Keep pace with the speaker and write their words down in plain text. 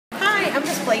I'm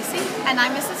Miss Lacey. And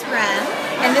I'm Mrs. Wren.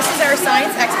 And this is our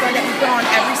Science Expo that we put on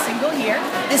every single year.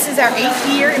 This is our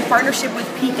 8th year in partnership with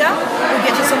PECO, who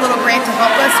gives us a little grant to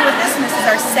help us with this, and this is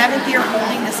our 7th year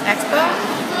holding this expo.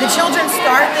 The children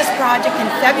start this project in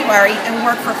February and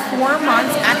work for 4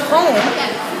 months at home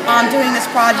doing this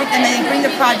project, and then they bring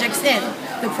the projects in.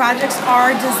 The projects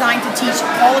are designed to teach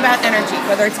all about energy,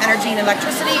 whether it's energy and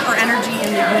electricity or energy in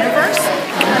the universe.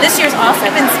 This year's also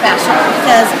been special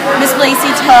because Miss Lacey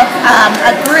took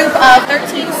a group of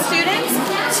 13 students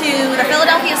to the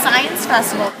Philadelphia Science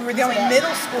Festival. We were the only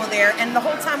middle school there, and the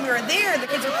whole time we were there, the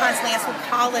kids were constantly asking what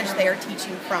college they are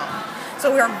teaching from.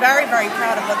 So we were very, very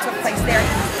proud of what took place there.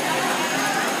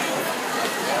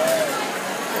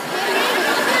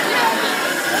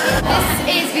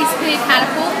 This is basically a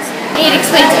catapult. It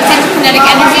explains potential kinetic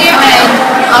energy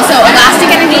and also elastic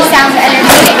energy, sound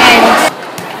energy, and...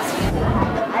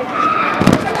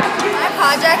 My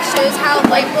project shows how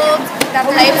light bulbs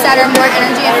have types that are more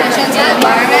energy efficient in the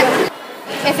environment.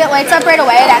 If it lights up right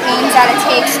away, that means that it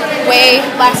takes way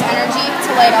less energy to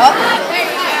light up.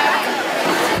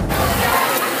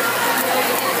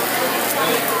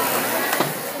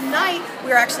 Tonight,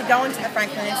 we're actually going to the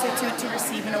Franklin Institute to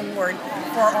receive an award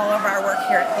for all of our work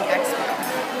here at the Expo.